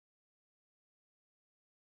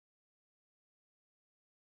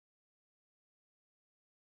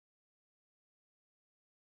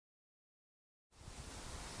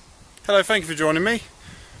Hello, thank you for joining me.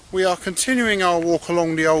 We are continuing our walk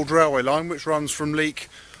along the old railway line which runs from Leek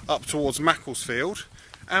up towards Macclesfield,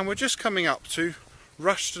 and we're just coming up to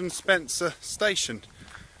Rushton Spencer station.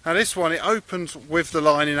 Now this one, it opened with the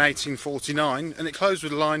line in 1849 and it closed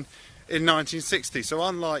with the line in 1960, so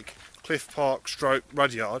unlike Cliff Park stroke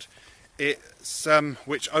Rudyard, it's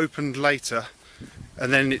which opened later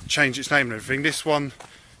and then it changed its name and everything, this one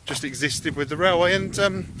just existed with the railway. And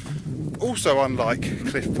also unlike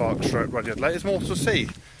Cliff Park stroke Rudyard, there's more to see.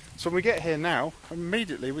 So when we get here now,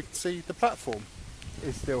 immediately we can see the platform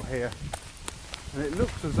is still here, and it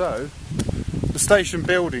looks as though the station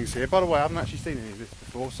building's here. By the way, I haven't actually seen any of this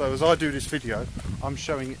before, so as I do this video I'm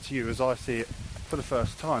showing it to you as I see it for the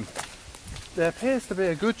first time. There appears to be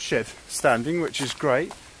a goods shed standing, which is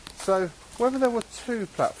great. So whether there were two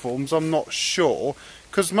platforms I'm not sure,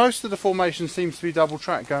 because most of the formation seems to be double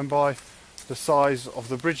track going by the size of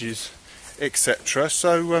the bridges, etc.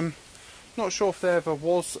 So not sure if there ever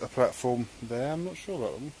was a platform there, I'm not sure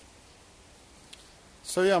about them.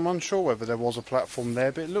 So yeah, I'm unsure whether there was a platform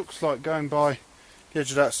there, but it looks like going by the edge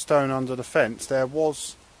of that stone under the fence there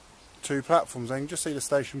was two platforms. And you can just see the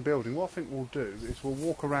station building. What I think we'll do is we'll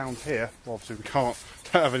walk around here. Well, obviously we don't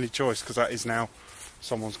have any choice because that is now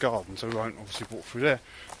someone's garden, so we won't obviously walk through there,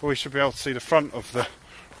 but we should be able to see the front of the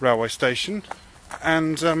railway station,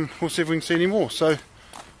 and we'll see if we can see any more. So it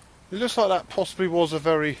looks like that possibly was a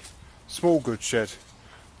very small goods shed,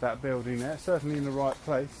 that building there, certainly in the right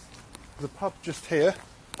place. There's a pub just here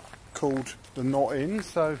called the Not Inn,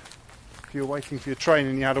 so if you were waiting for your train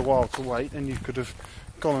and you had a while to wait, then you could have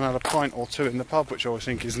gone and had a pint or two in the pub, which I always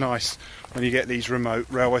think is nice when you get these remote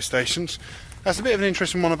railway stations. That's a bit of an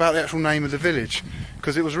interesting one about the actual name of the village,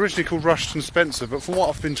 because it was originally called Rushton Spencer, but from what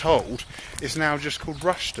I've been told it's now just called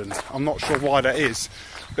Rushton. I'm not sure why that is,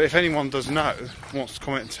 but if anyone does know, wants to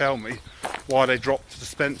comment and tell me why they dropped the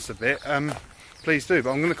Spencer bit, please do.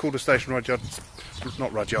 But I'm going to call the station Rushton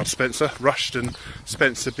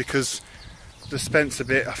Spencer, because the Spencer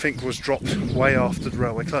bit I think was dropped way after the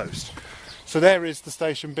railway closed. So there is the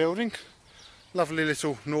station building, lovely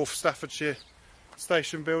little North Staffordshire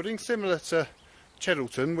station building, similar to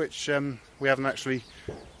Cheddleton, which we haven't actually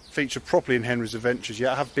featured properly in Henry's Adventures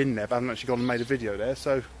yet. I have been there, but I haven't actually gone and made a video there,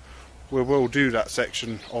 so we will do that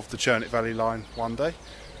section of the Churnet Valley line one day.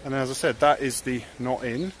 And as I said, that is the Not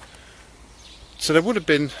Inn. So there would have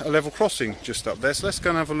been a level crossing just up there, so let's go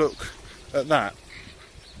and have a look at that.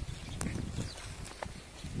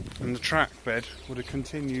 And the track bed would have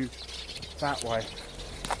continued that way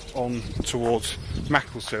on towards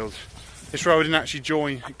Macclesfield. This road didn't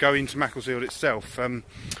actually go into Macclesfield itself.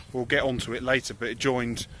 We'll get onto it later, but it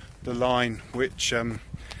joined the line which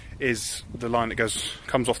is the line that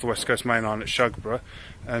comes off the West Coast Main Line at Shugborough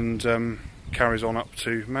and carries on up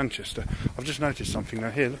to Manchester. I've just noticed something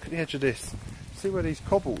though here. Look at the edge of this. See where these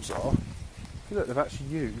cobbles are? Look, they've actually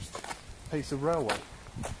used a piece of railway,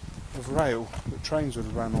 of rail that trains would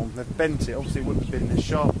have run on. They've bent it. Obviously it wouldn't have been this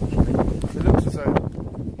sharp. It looks as though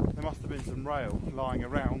there must have been some rail lying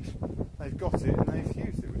around. They've got it and they've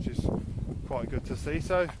used it, which is quite good to see.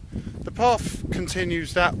 So the path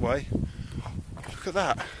continues that way. Look at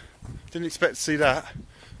that. Didn't expect to see that.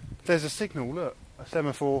 There's a signal, look, a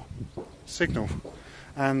semaphore signal,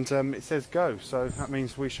 and it says go, so that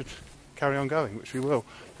means we should carry on going, which we will.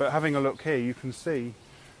 But having a look here, you can see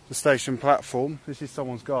the station platform. This is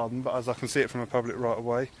someone's garden, but as I can see it from a public right of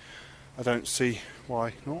way, I don't see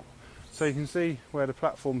why not. So you can see where the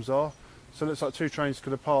platforms are. So it looks like two trains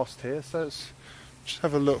could have passed here. So let's just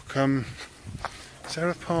have a look. Is there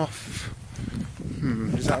a path?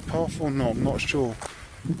 Is that a path or not? I'm not sure.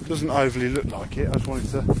 It doesn't overly look like it. I just wanted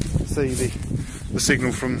to see the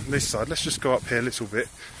signal from this side. Let's just go up here a little bit,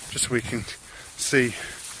 just so we can see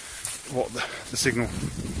what the signal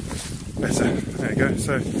better. There you go.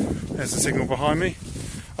 So there's the signal behind me.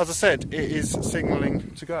 As I said, it is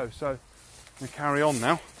signalling to go. So we carry on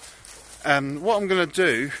now. What I'm going to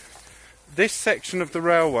do, this section of the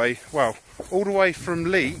railway, well, all the way from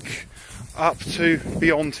Leek up to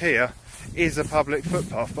beyond here is a public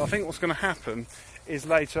footpath, but I think what's going to happen is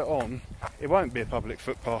later on it won't be a public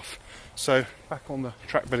footpath. So back on the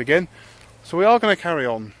track bed again. So we are going to carry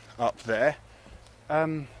on up there,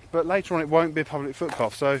 but later on it won't be a public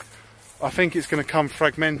footpath, so I think it's going to come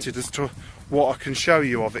fragmented as to what I can show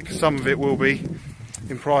you of it, because some of it will be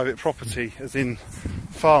in private property, as in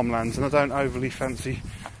farmlands, and I don't overly fancy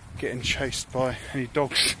getting chased by any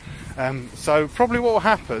dogs. So probably what will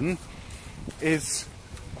happen is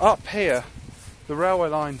up here the railway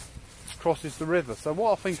line crosses the river. So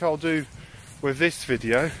what I think I'll do with this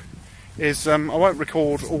video is I won't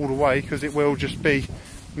record all the way, because it will just be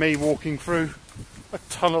me walking through a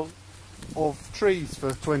tunnel of trees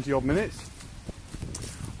for 20 odd minutes.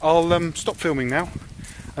 I'll stop filming now,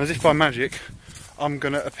 and as if by magic I'm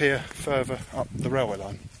going to appear further up the railway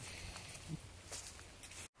line.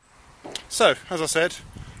 So, as I said,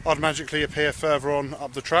 I'd magically appear further on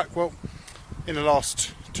up the track. Well, in the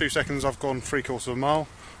last 2 seconds I've gone 3/4 of a mile.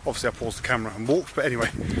 Obviously I paused the camera and walked, but anyway,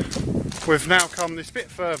 we've now come this bit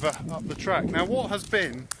further up the track. Now what has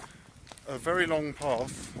been a very long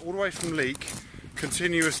path, all the way from Leek,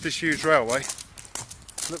 continuous disused railway,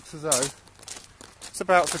 looks as though it's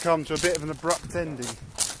about to come to a bit of an abrupt ending.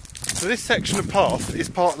 So this section of path is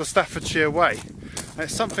part of the Staffordshire Way, and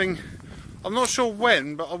it's something I'm not sure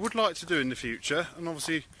when, but I would like to do in the future, and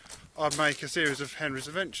obviously I'd make a series of Henry's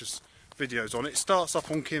Adventures videos on it. It starts up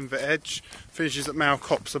on Kinver Edge, finishes at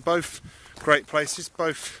Macclesfield, so both great places,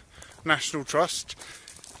 both National Trust.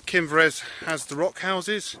 Kinver Edge has the rock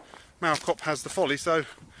houses, Macclesfield has the folly, so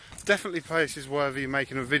definitely places worthy of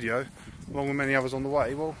making a video, along with many others on the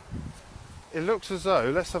way. Well, it looks as though,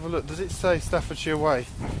 let's have a look, does it say Staffordshire Way?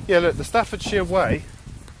 Yeah, look, the Staffordshire Way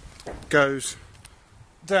goes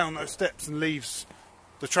down those steps and leaves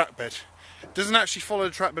the track bed. It doesn't actually follow the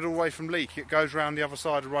track bed all the way from Leek, it goes round the other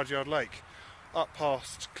side of Rudyard Lake, up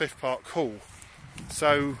past Cliff Park Hall.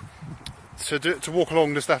 So to walk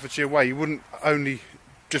along the Staffordshire Way, you wouldn't only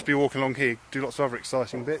just be walking along here, do lots of other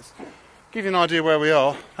exciting bits. Give you an idea where we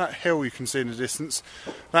are, that hill you can see in the distance,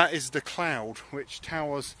 that is the Cloud, which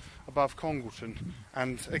towers above Congleton,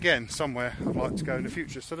 and again, somewhere I'd like to go in the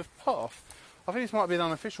future. So the path, I think this might be an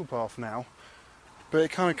unofficial path now, but it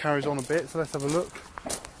kind of carries on a bit, so let's have a look.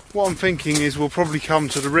 What I'm thinking is we'll probably come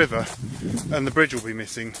to the river and the bridge will be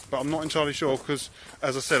missing, but I'm not entirely sure because,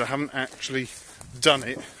 as I said, I haven't actually done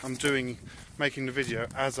it. I'm making the video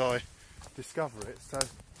as I discover it, so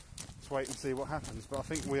let's wait and see what happens. But I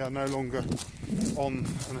think we are no longer on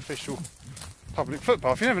an official public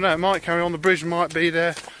footpath. You never know, it might carry on, the bridge might be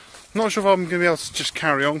there. I'm not sure if I'm going to be able to just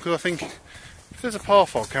carry on, because I think if there's a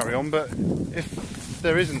path I'll carry on, but if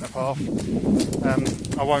there isn't a path,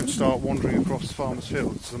 I won't start wandering across farmers'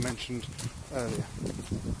 fields, as I mentioned earlier.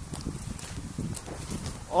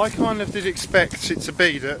 I kind of did expect it to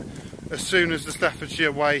be that as soon as the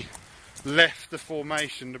Staffordshire Way left the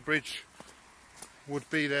formation, the bridge would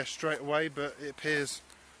be there straight away, but it appears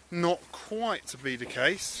not quite to be the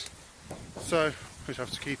case. So I just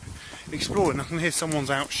have to keep exploring. I can hear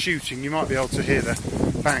someone's out shooting. You might be able to hear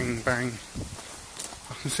the bang bang.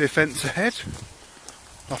 I can see a fence ahead.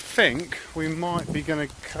 I think we might be going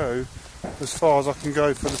to go as far as I can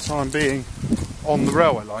go for the time being on the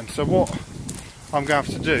railway line. So what I'm going to have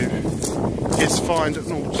to do is find an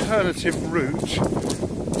alternative route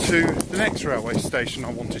to the next railway station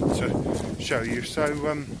I wanted to show you. So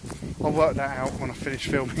I'll work that out when I finish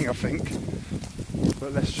filming, I think.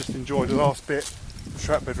 But let's just enjoy the last bit. The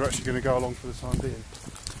track bed we're actually going to go along for the time being.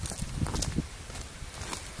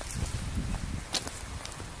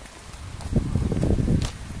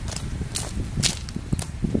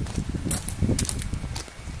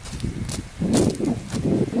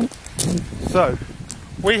 So,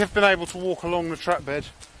 we have been able to walk along the track bed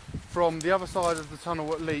from the other side of the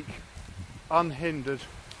tunnel at Leek, unhindered,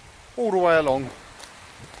 all the way along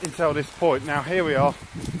until this point. Now here we are,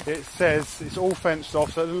 it says it's all fenced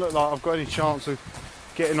off, so it doesn't look like I've got any chance of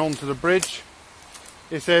getting onto the bridge.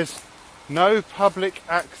 It says, no public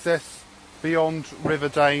access beyond River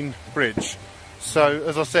Dane Bridge. So,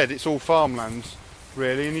 as I said, it's all farmland,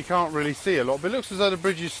 really, and you can't really see a lot, but it looks as though the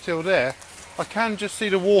bridge is still there. I can just see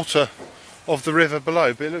the water of the river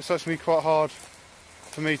below, but it looks like it's going to be quite hard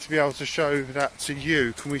for me to be able to show that to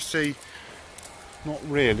you. Can we see? Not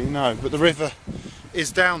really, no, but the river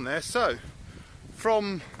is down there. So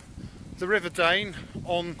from the River Dane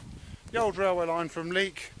on the old railway line from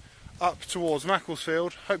Leek up towards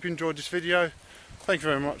Macclesfield. Hope you enjoyed this video. Thank you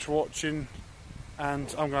very much for watching, and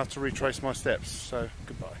I'm going to have to retrace my steps, so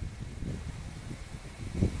goodbye.